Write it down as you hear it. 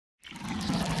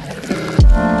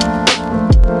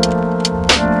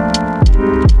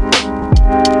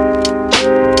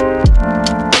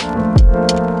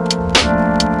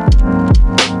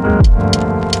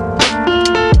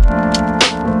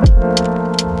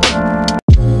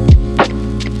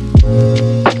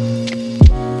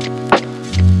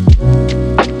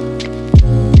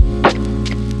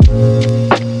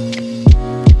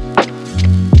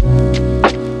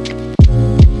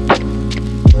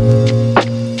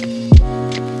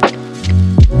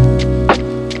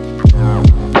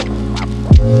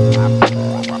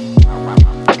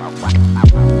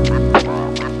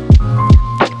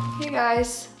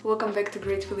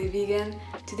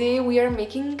we are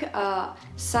making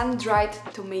sun-dried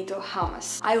tomato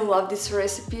hummus. I love this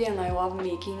recipe and I love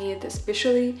making it,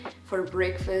 especially for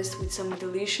breakfast with some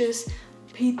delicious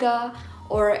pita,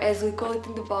 or as we call it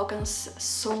in the Balkans,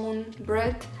 salmon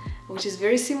bread, which is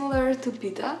very similar to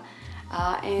pita,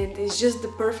 and it's just the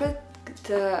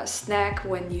perfect snack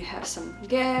when you have some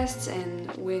guests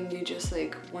and when you just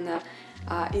like wanna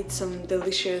eat some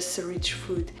delicious rich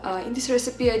food. In this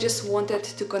recipe I just wanted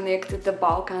to connect the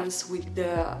Balkans with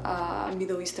the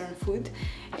Middle Eastern food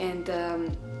and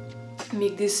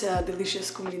make this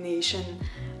delicious combination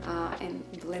and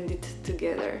blend it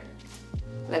together.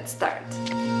 Let's start.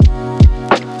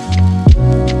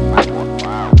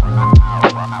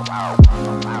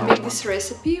 To make this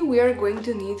recipe we are going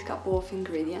to need a couple of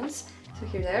ingredients. So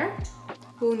here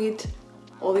we'll need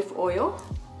olive oil,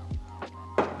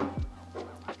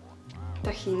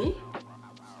 tahini,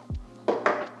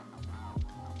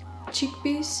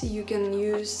 chickpeas. You can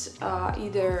use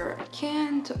either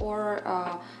canned or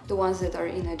the ones that are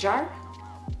in a jar,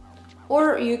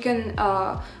 or you can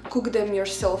cook them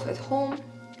yourself at home.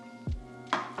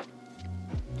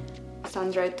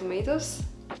 Sun-dried tomatoes,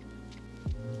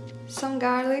 some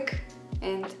garlic,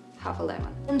 and half a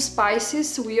lemon. From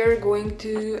spices we are going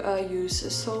to use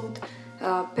salt,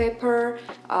 pepper,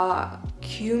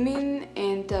 cumin,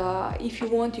 and if you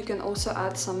want you can also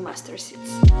add some mustard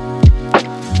seeds.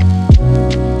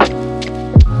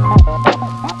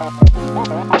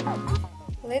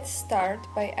 Let's start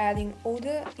by adding all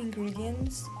the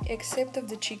ingredients except of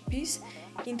the chickpeas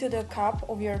into the cup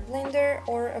of your blender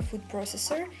or a food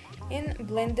processor and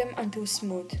blend them until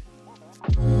smooth.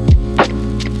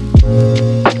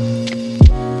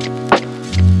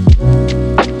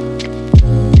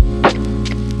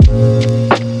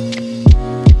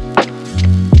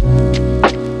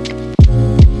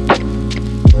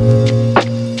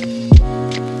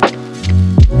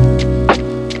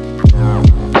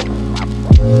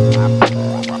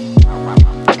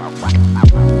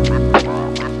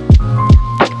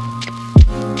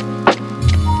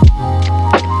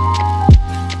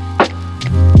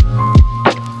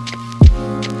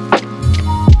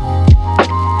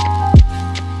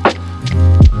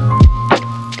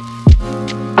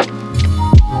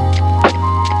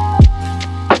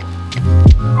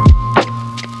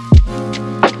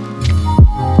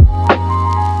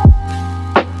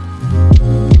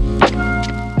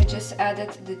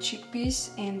 Added the chickpeas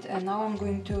and now I'm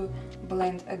going to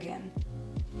blend again.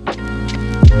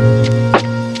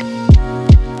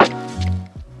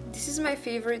 This is my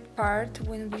favorite part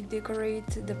when we decorate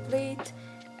the plate,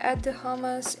 add the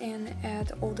hummus and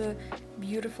add all the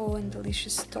beautiful and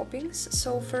delicious toppings.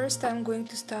 So first I'm going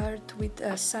to start with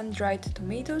sun-dried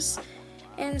tomatoes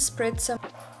and spread some.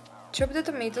 Chop the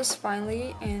tomatoes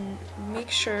finely and make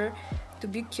sure to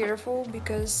be careful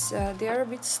because they are a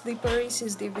bit slippery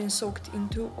since they've been soaked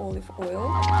into olive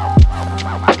oil.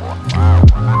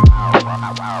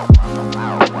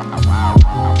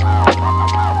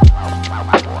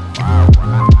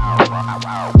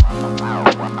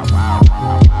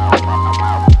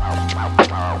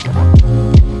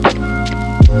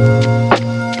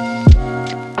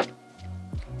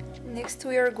 Next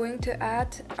we are going to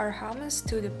add our hummus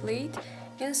to the plate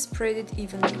and spread it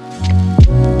evenly.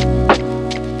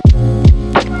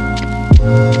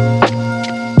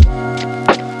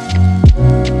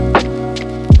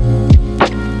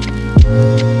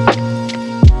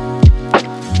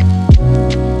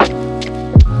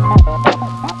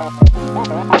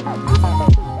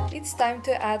 It's time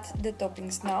to add the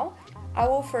toppings now. I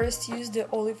will first use the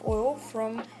olive oil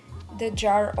from the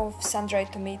jar of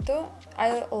sun-dried tomato.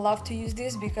 I love to use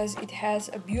this because it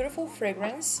has a beautiful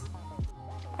fragrance.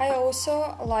 I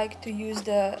also like to use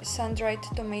the sun-dried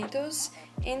tomatoes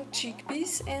and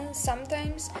chickpeas, and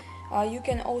sometimes you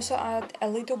can also add a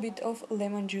little bit of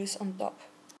lemon juice on top.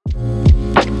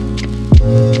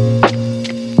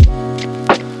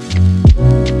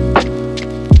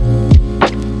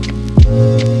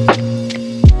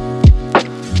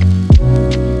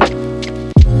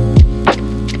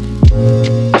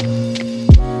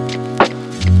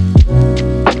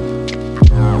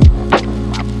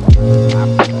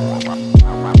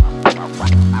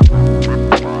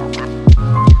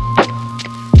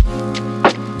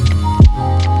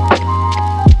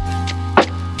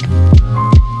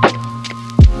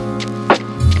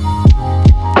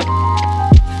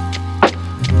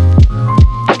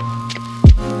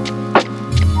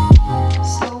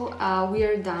 We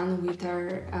are done with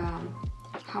our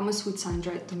hummus with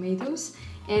sun-dried tomatoes,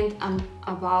 and I'm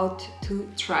about to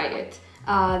try it.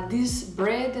 This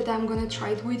bread that I'm gonna try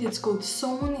it with, it's called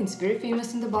salmon. It's very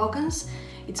famous in the Balkans.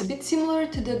 It's a bit similar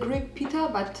to the Greek pita,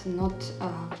 but not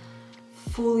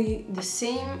fully the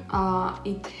same.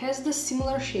 It has the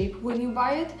similar shape when you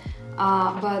buy it,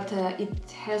 but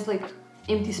it has like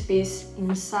empty space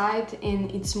inside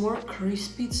and it's more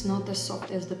crispy. It's not as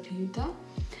soft as the pita,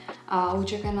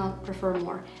 which I kind of prefer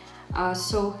more.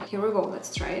 So here we go,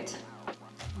 let's try it.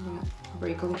 I'm gonna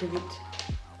break a little bit.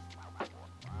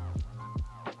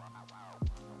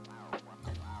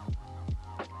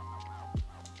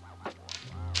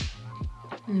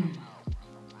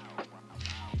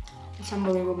 It's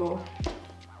unbelievable.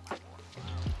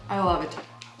 I love it.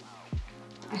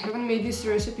 I haven't made this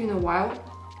recipe in a while.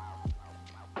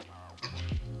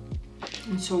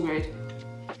 It's so great.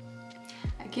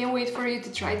 I can't wait for you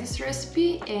to try this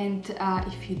recipe, and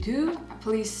if you do,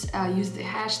 please use the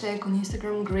hashtag on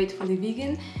Instagram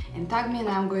gratefullyvegan and tag me, and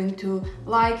I'm going to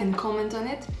like and comment on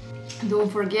it.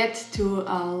 Don't forget to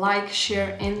like,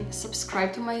 share and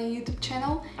subscribe to my YouTube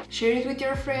channel. Share it with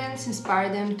your friends, inspire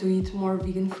them to eat more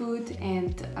vegan food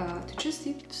and to just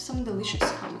eat some delicious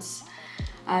hummus.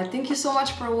 Thank you so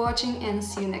much for watching and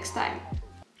see you next time.